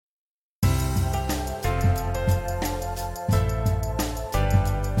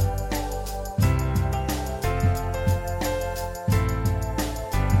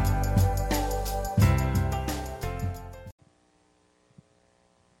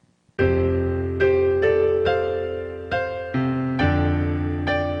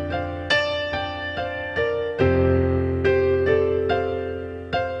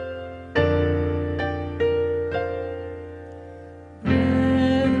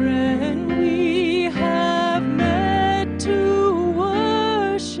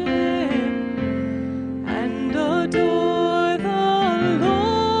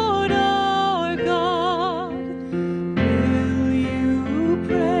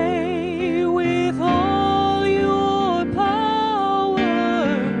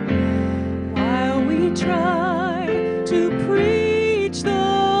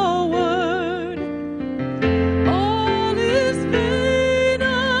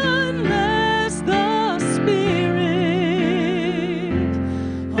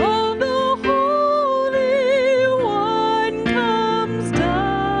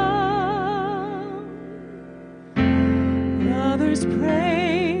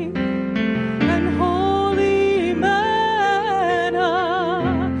pray, and holy manna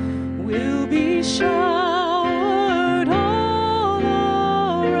will be showered all around.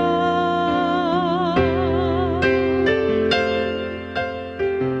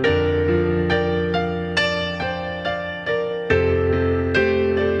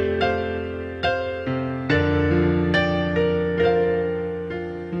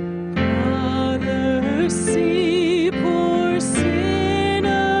 Brothers, see poor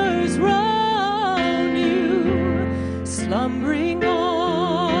sinners round you, slumbering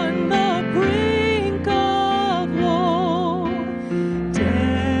on the brink of woe.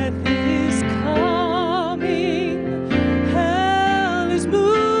 Death is coming, hell is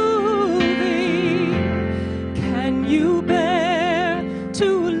moving. Can you bear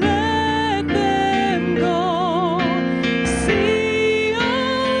to let them go? See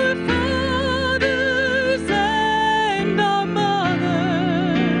our fathers and our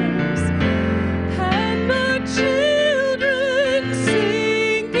mothers, and the children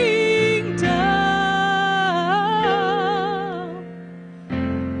sinking down.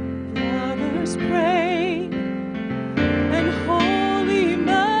 Brothers, pray, and holy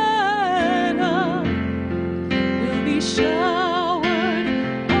manna will be showered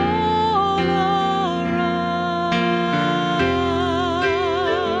all around.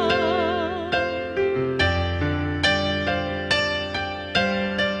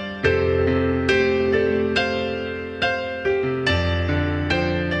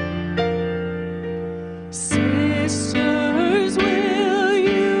 Sisters, will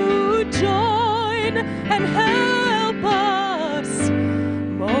you join and help us?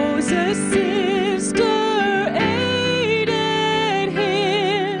 Moses' sister aided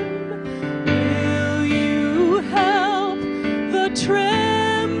him. Will you help the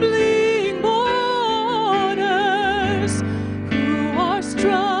trembling mourners who are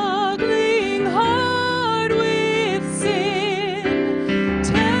struggling hard with sin?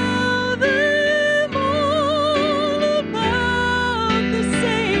 Tell them all about the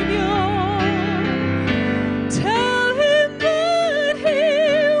Savior. Tell him that he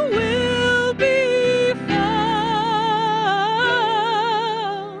will be found.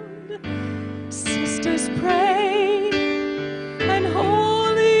 Sisters, pray, and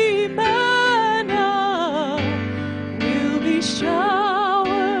holy manna will be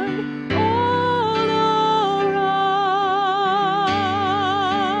showered all around.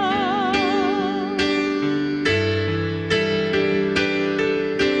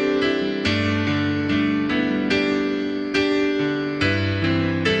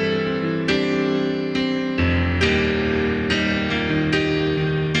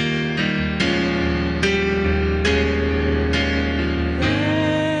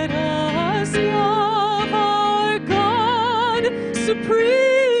 Let us love our God supremely.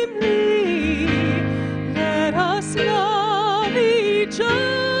 Let us love each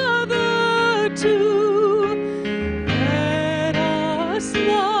other too. Let us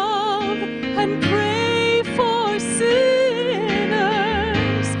love and pray for sinners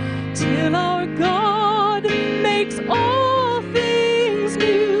till our God makes all things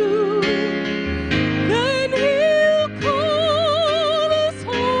new. Then he'll call us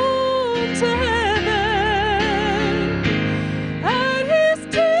home to heaven. At his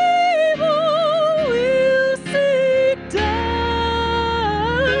table we'll sit down.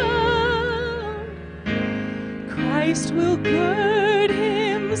 Christ will gird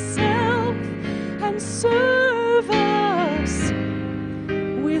himself and serve us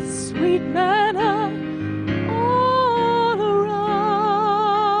with sweet manna all around.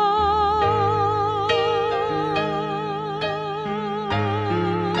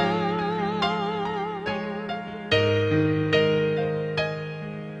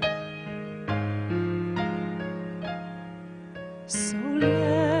 So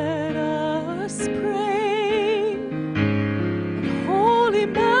let us pray, and holy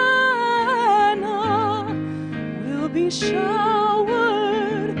manna will be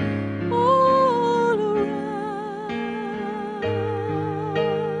showered all around.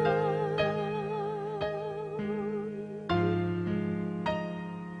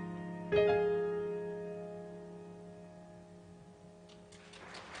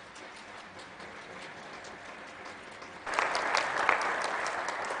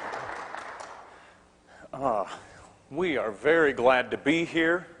 We are very glad to be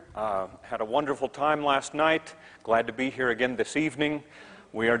here. Had a wonderful time last night. Glad to be here again this evening.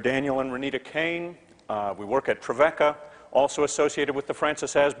 We are Daniel and Renita Koen. We work at Trevecca, also associated with the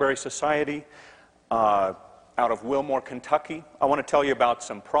Francis Asbury Society out of Wilmore, Kentucky. I want to tell you about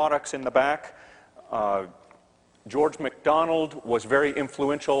some products in the back. George MacDonald was very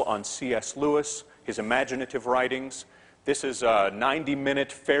influential on C.S. Lewis, his imaginative writings. This is a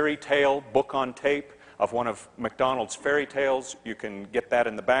 90-minute fairy tale book on tape of one of MacDonald's fairy tales. You can get that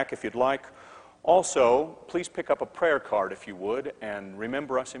in the back if you'd like. Also, please pick up a prayer card if you would, and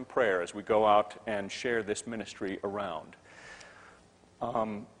remember us in prayer as we go out and share this ministry around.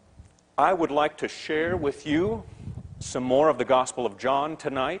 I would like to share with you some more of the Gospel of John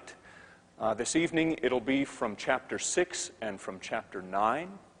tonight. This evening it'll be from chapter 6 and from chapter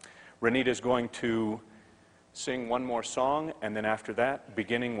 9. Renita is going to sing one more song, and then after that,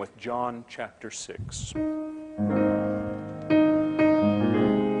 beginning with John chapter 6.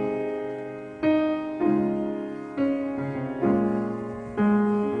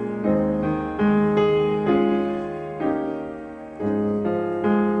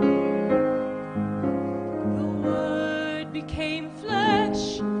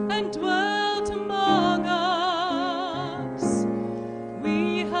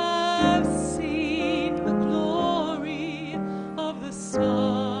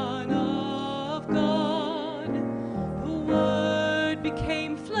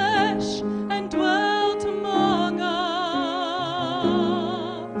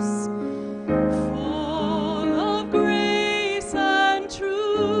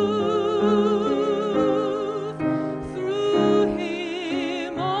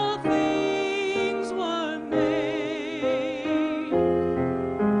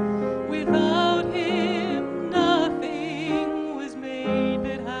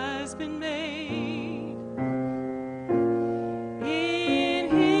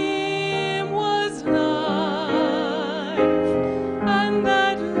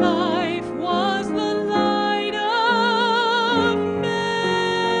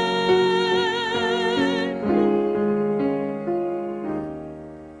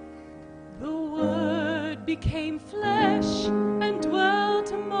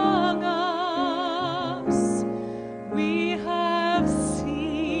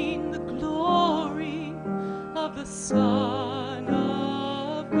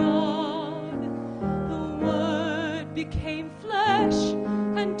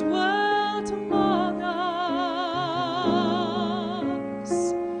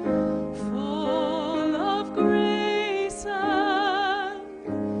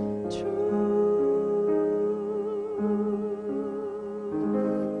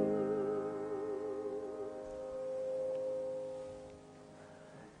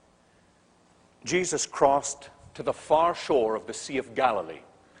 Jesus crossed to the far shore of the Sea of Galilee,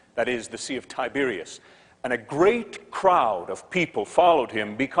 that is, the Sea of Tiberias, and a great crowd of people followed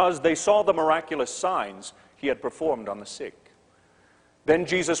him because they saw the miraculous signs he had performed on the sick. Then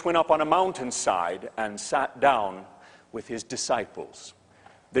Jesus went up on a mountainside and sat down with his disciples.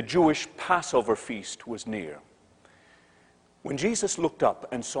 The Jewish Passover feast was near. When Jesus looked up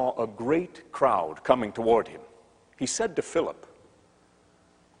and saw a great crowd coming toward him, he said to Philip,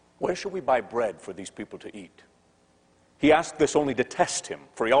 "Where shall we buy bread for these people to eat?" He asked this only to test him,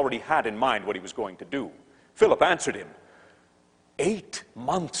 for he already had in mind what he was going to do. Philip answered him, 8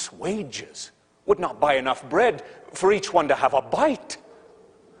 months' wages would not buy enough bread for each one to have a bite."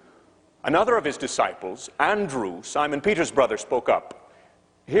 Another of his disciples, Andrew, Simon Peter's brother, spoke up.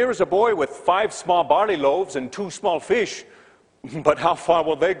 "Here is a boy with 5 small barley loaves and 2 small fish, but how far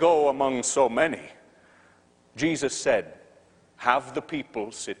will they go among so many?" Jesus said, "Have the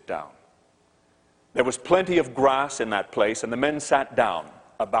people sit down." There was plenty of grass in that place, and the men sat down,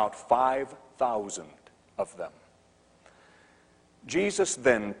 about 5,000 of them. Jesus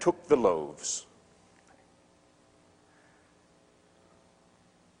then took the loaves,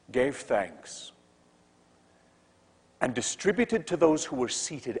 gave thanks, and distributed to those who were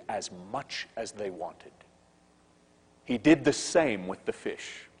seated as much as they wanted. He did the same with the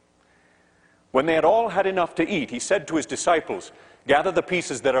fish. When they had all had enough to eat, he said to his disciples, "Gather the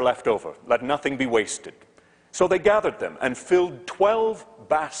pieces that are left over. Let nothing be wasted." So they gathered them and filled 12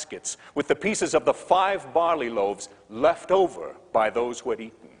 baskets with the pieces of the 5 barley loaves left over by those who had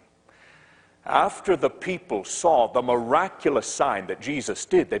eaten. After the people saw the miraculous sign that Jesus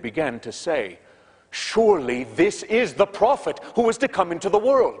did, they began to say, "Surely this is the prophet who is to come into the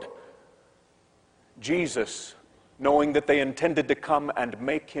world." Jesus, knowing that they intended to come and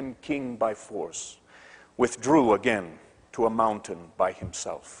make him king by force, withdrew again to a mountain by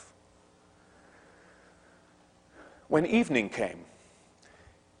himself. When evening came,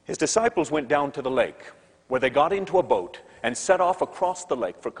 his disciples went down to the lake, where they got into a boat and set off across the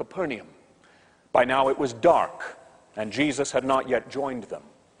lake for Capernaum. By now it was dark, and Jesus had not yet joined them.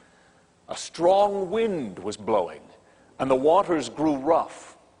 A strong wind was blowing, and the waters grew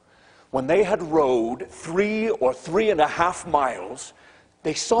rough. When they had rowed 3 or 3.5 miles,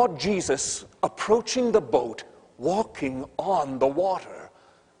 they saw Jesus approaching the boat, walking on the water.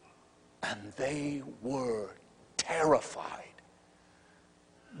 And they were terrified.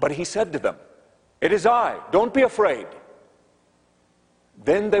 But he said to them, "It is I, don't be afraid."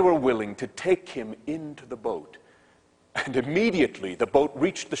 Then they were willing to take him into the boat. And immediately the boat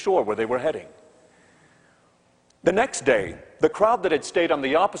reached the shore where they were heading. The next day, the crowd that had stayed on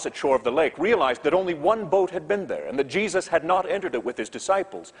the opposite shore of the lake realized that only one boat had been there, and that Jesus had not entered it with his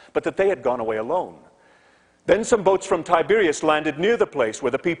disciples, but that they had gone away alone. Then some boats from Tiberias landed near the place where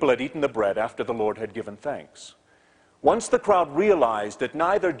the people had eaten the bread after the Lord had given thanks. Once the crowd realized that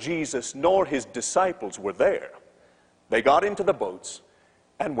neither Jesus nor his disciples were there, they got into the boats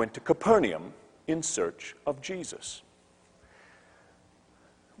and went to Capernaum in search of Jesus.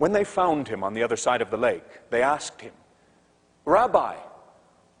 When they found him on the other side of the lake, they asked him, "Rabbi,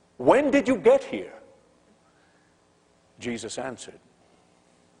 when did you get here?" Jesus answered,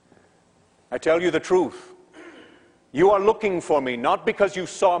 "I tell you the truth. You are looking for me not because you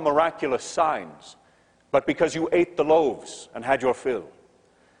saw miraculous signs, but because you ate the loaves and had your fill.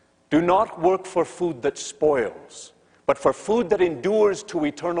 Do not work for food that spoils, but for food that endures to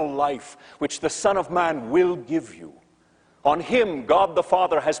eternal life, which the Son of Man will give you. On him, God the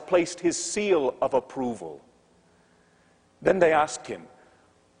Father has placed his seal of approval." Then they asked him,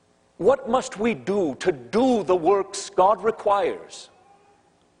 "What must we do to do the works God requires?"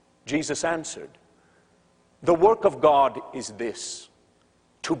 Jesus answered, "The work of God is this,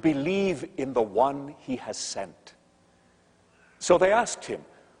 to believe in the one he has sent." So they asked him,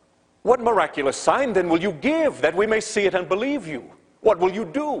 "What miraculous sign then will you give that we may see it and believe you? What will you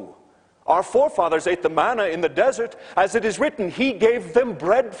do? Our forefathers ate the manna in the desert, as it is written, he gave them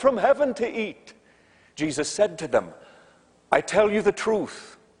bread from heaven to eat." Jesus said to them, "I tell you the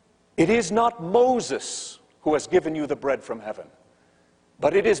truth. It is not Moses who has given you the bread from heaven,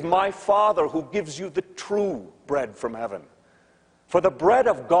 but it is my Father who gives you the true bread from heaven. For the bread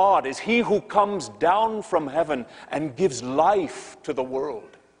of God is he who comes down from heaven and gives life to the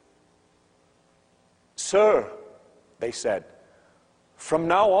world." "Sir," they said, "from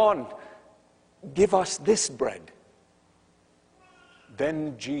now on, give us this bread."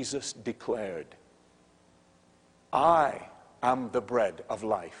 Then Jesus declared, "I am the bread of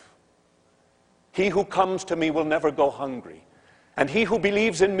life. He who comes to me will never go hungry, and he who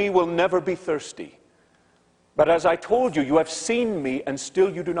believes in me will never be thirsty. But as I told you, you have seen me, and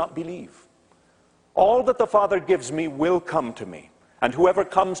still you do not believe. All that the Father gives me will come to me, and whoever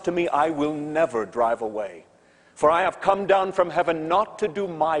comes to me I will never drive away. For I have come down from heaven not to do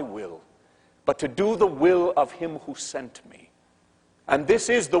my will, but to do the will of him who sent me. And this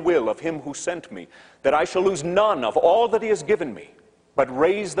is the will of him who sent me, that I shall lose none of all that he has given me, but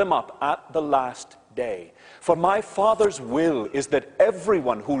raise them up at the last day. For my Father's will is that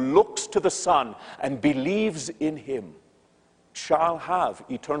everyone who looks to the Son and believes in him shall have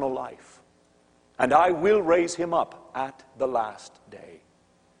eternal life, and I will raise him up at the last day."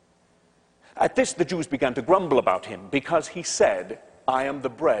 At this the Jews began to grumble about him, because he said, "I am the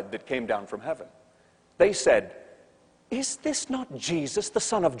bread that came down from heaven." They said, "Is this not Jesus, the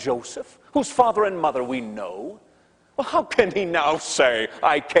son of Joseph, whose father and mother we know? Well, how can he now say,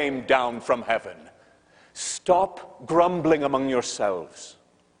 'I came down from heaven'?" "Stop grumbling among yourselves,"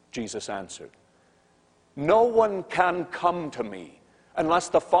 Jesus answered. "No one can come to me unless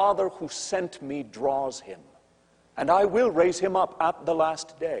the Father who sent me draws him, and I will raise him up at the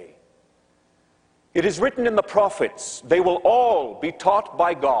last day. It is written in the prophets, they will all be taught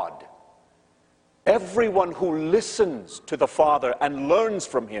by God. Everyone who listens to the Father and learns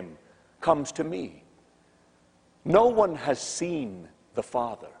from him comes to me. No one has seen the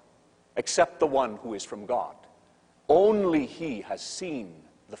Father except the one who is from God. Only he has seen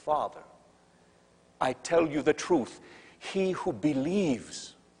the Father. I tell you the truth, he who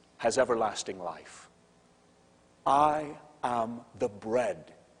believes has everlasting life. I am the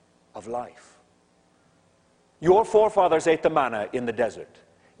bread of life. Your forefathers ate the manna in the desert,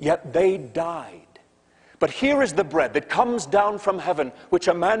 yet they died. But here is the bread that comes down from heaven, which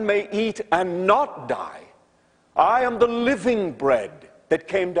a man may eat and not die. I am the living bread that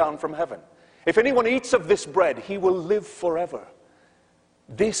came down from heaven. If anyone eats of this bread, he will live forever.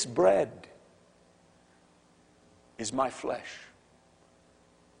 This bread is my flesh,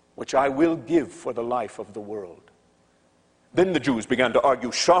 which I will give for the life of the world." Then the Jews began to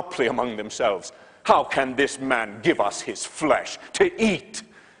argue sharply among themselves, "How can this man give us his flesh to eat?"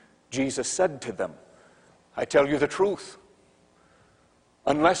 Jesus said to them, I tell you the truth.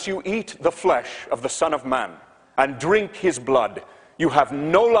 Unless you eat the flesh of the Son of Man and drink his blood, You have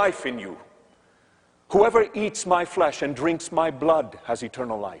no life in you. Whoever eats my flesh and drinks my blood has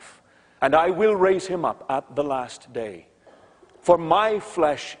eternal life, and I will raise him up at the last day. For my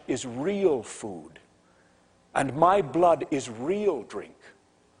flesh is real food, and my blood is real drink.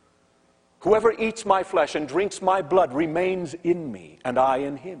 Whoever eats my flesh and drinks my blood remains in me, and I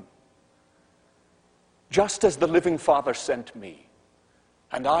in him. Just as the living Father sent me,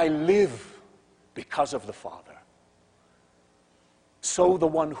 and I live because of the Father, so the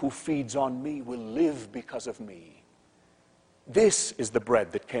one who feeds on me will live because of me. This is the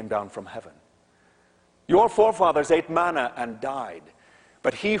bread that came down from heaven. Your forefathers ate manna and died,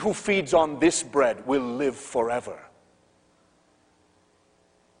 but he who feeds on this bread will live forever.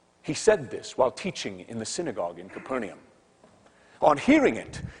 He said this while teaching in the synagogue in Capernaum. On hearing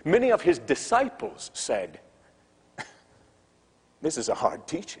it, many of his disciples said, "This is a hard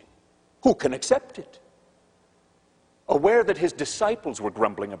teaching. Who can accept it?" Aware that his disciples were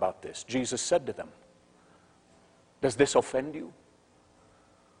grumbling about this, Jesus said to them, "Does this offend you?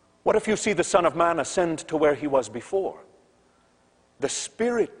 What if you see the Son of Man ascend to where he was before? The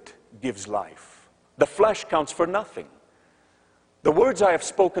Spirit gives life. The flesh counts for nothing. The words I have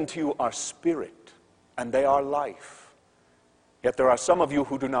spoken to you are spirit, and they are life. Yet there are some of you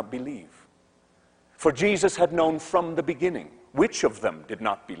who do not believe." For Jesus had known from the beginning which of them did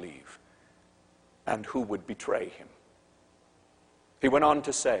not believe and who would betray him. He went on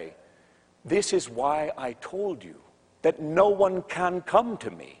to say, "This is why I told you that no one can come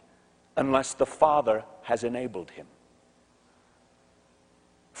to me unless the Father has enabled him."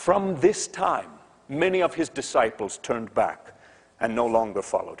 From this time, many of his disciples turned back and no longer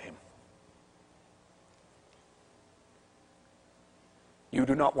followed him. You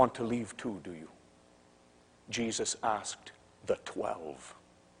do not want to leave too, do you? Jesus asked the 12.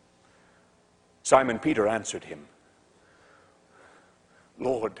 Simon Peter answered him,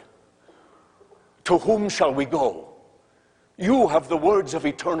 "Lord, to whom shall we go? You have the words of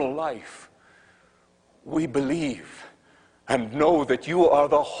eternal life. We believe and know that you are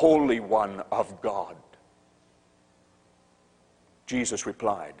the Holy One of God." Jesus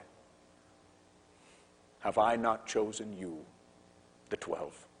replied, "Have I not chosen you, the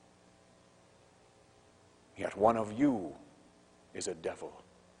 12? Yet one of you is a devil."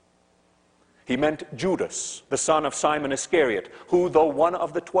 He meant Judas, the son of Simon Iscariot, who, though one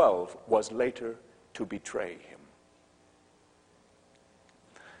of the 12, was later to betray him.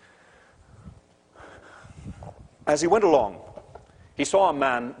 As he went along, he saw a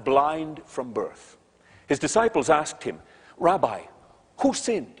man blind from birth. His disciples asked him, "Rabbi, who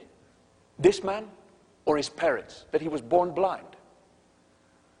sinned, this man or his parents, that he was born blind?"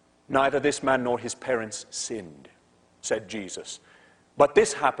 "Neither this man nor his parents sinned," said Jesus, "but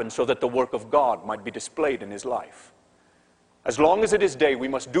this happened so that the work of God might be displayed in his life. As long as it is day, we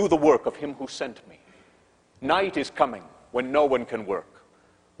must do the work of him who sent me. Night is coming when no one can work.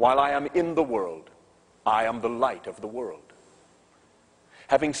 While I am in the world, I am the light of the world."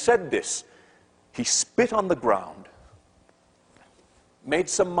 Having said this, he spit on the ground, made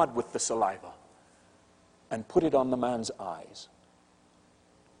some mud with the saliva, and put it on the man's eyes.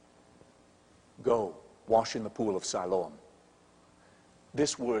 "Go, wash in the pool of Siloam."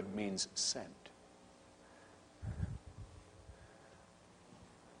 This word means sent.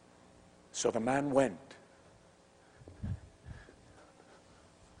 So the man went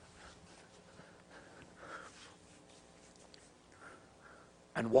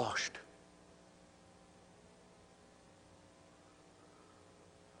and washed.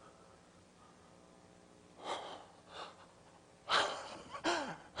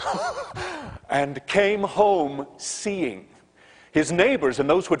 And came home seeing. His neighbors and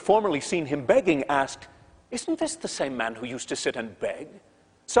those who had formerly seen him begging asked, "Isn't this the same man who used to sit and beg?"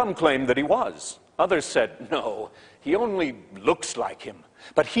 Some claimed that he was. Others said, "No, he only looks like him."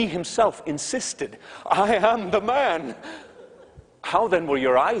 But he himself insisted, "I am the man." "How then were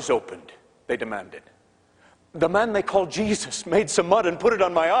your eyes opened?" they demanded. "The man they called Jesus made some mud and put it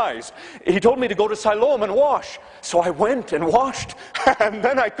on my eyes. He told me to go to Siloam and wash. So I went and washed, and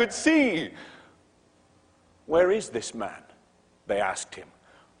then I could see." "Where is this man?" they asked him.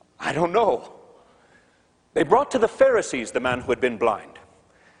 "I don't know." They brought to the Pharisees the man who had been blind.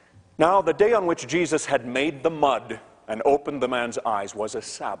 Now the day on which Jesus had made the mud and opened the man's eyes was a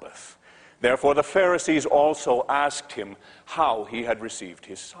Sabbath. Therefore the Pharisees also asked him how he had received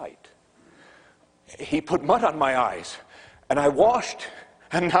his sight. "He put mud on my eyes, and I washed,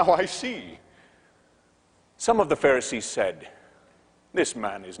 and now I see." Some of the Pharisees said, "This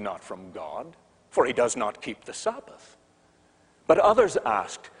man is not from God, for he does not keep the Sabbath." But others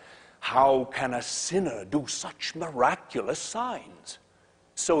asked, How can a sinner do such miraculous signs?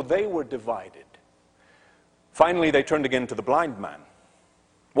 So they were divided. Finally, they turned again to the blind man.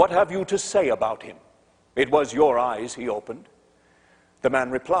 What have you to say about him? It was your eyes he opened. The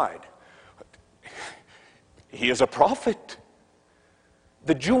man replied, he is a prophet.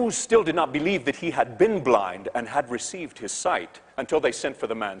 The Jews still did not believe that he had been blind and had received his sight until they sent for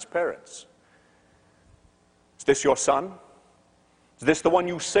the man's parents. Is this your son? Is this the one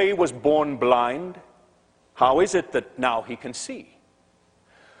you say was born blind? How is it that now he can see?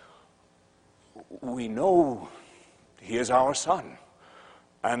 We know he is our son,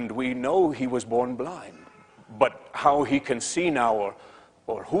 and we know he was born blind. But how he can see now,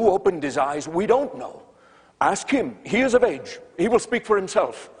 or who opened his eyes, we don't know. Ask him. He is of age. He will speak for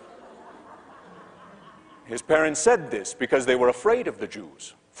himself. His parents said this because they were afraid of the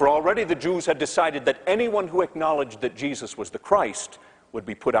Jews. For already the Jews had decided that anyone who acknowledged that Jesus was the Christ would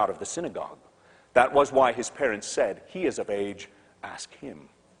be put out of the synagogue. That was why his parents said, he is of age, ask him.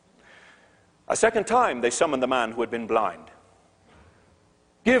 A second time they summoned the man who had been blind.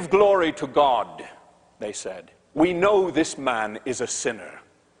 Give glory to God, they said. We know this man is a sinner.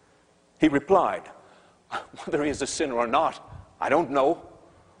 He replied, whether he is a sinner or not, I don't know.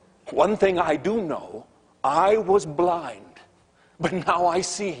 One thing I do know, I was blind, but now I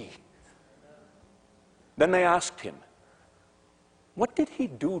see. Then they asked him, what did he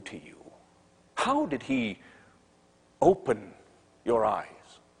do to you? How did he open your eyes?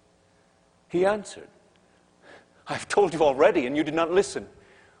 He answered, I've told you already and you did not listen.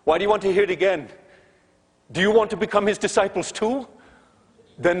 Why do you want to hear it again? Do you want to become his disciples too?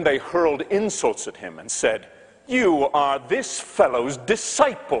 Then they hurled insults at him and said, you are this fellow's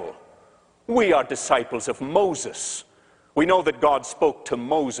disciple. We are disciples of Moses. We know that God spoke to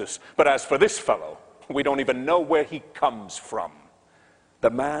Moses, but as for this fellow, we don't even know where he comes from. The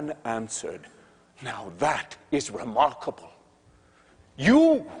man answered, now that is remarkable.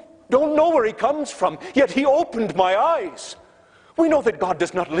 You don't know where he comes from, yet he opened my eyes. We know that God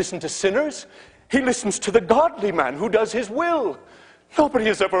does not listen to sinners. He listens to the godly man who does his will. Nobody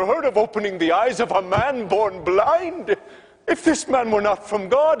has ever heard of opening the eyes of a man born blind. If this man were not from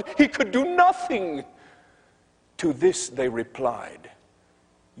God, he could do nothing. To this they replied,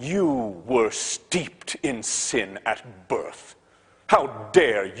 you were steeped in sin at birth. How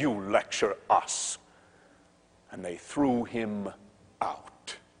dare you lecture us? And they threw him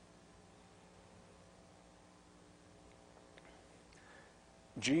out.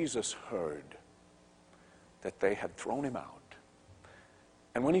 Jesus heard that they had thrown him out.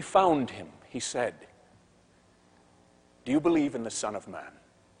 And when he found him, he said, do you believe in the Son of Man?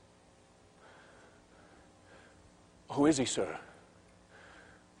 Who is he, sir?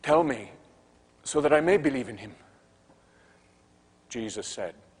 Tell me, so that I may believe in him. Jesus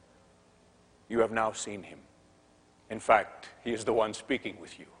said, you have now seen him. In fact, he is the one speaking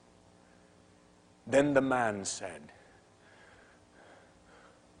with you. Then the man said,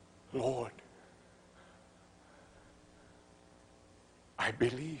 Lord, I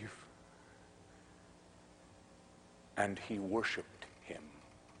believe. And he worshiped him.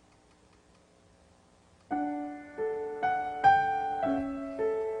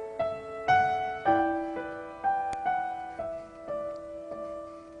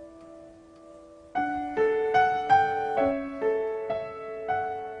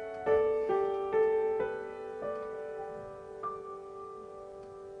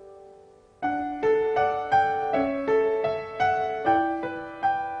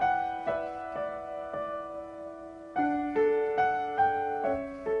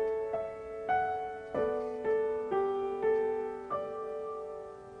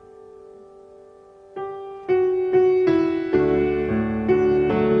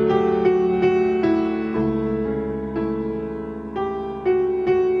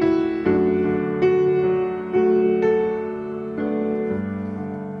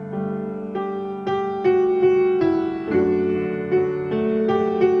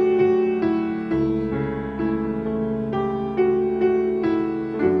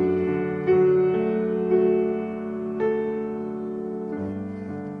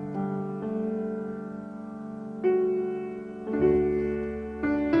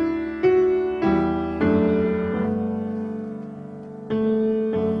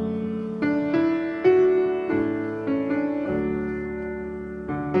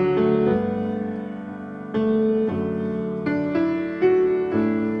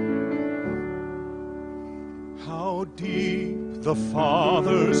 The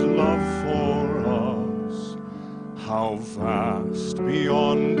Father's love for us, how vast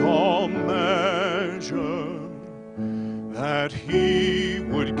beyond all measure, that he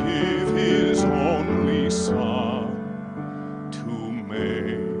would give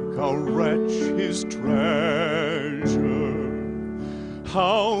wretch his treasure.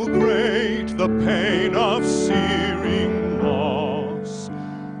 How great the pain of searing loss,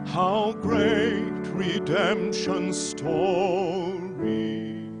 how great redemption's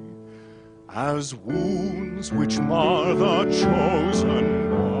story, as wounds which mar the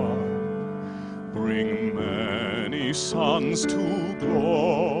chosen one bring many sons to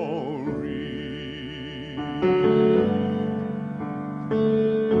glory.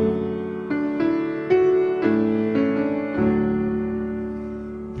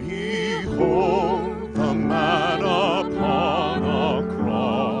 Behold the man upon a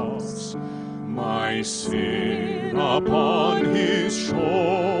cross, my sin upon his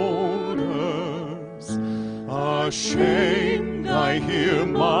shoulders. Ashamed, I hear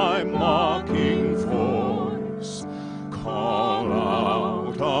my mocking voice call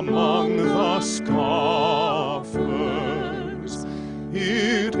out among the scoffers.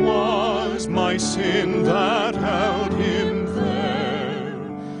 It was my sin that held him there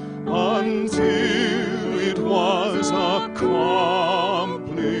until it was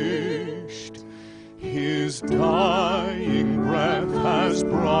accomplished. His dying breath has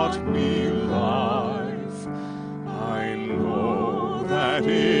brought me life. I know that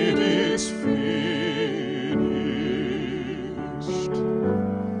it is finished.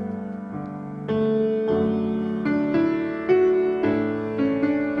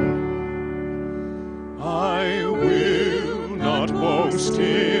 I will not boast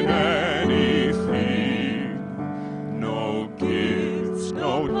in anything, no gifts,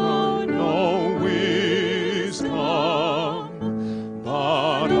 no wisdom,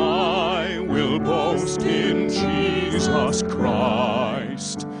 but I will boast in Jesus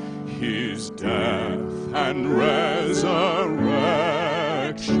Christ, his death and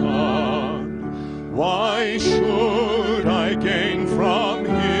resurrection. Why should I gain from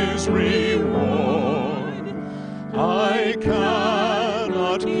his reward? I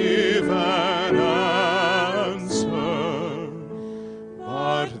cannot give an answer,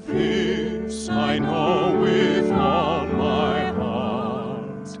 but this I know with all my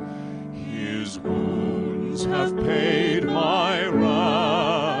heart: his wounds have paid my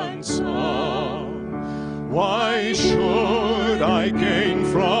ransom. Why should I gain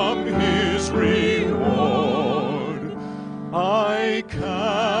from his reward? I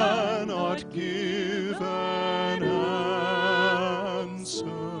cannot give an answer,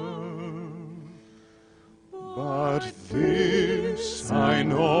 but this I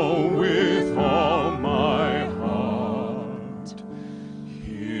know with all my heart: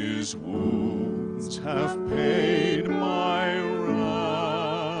 his wounds have paid my ransom.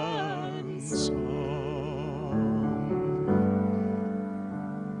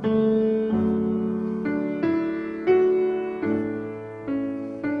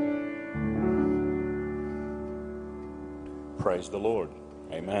 Praise the Lord.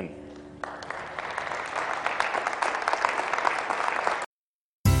 Amen.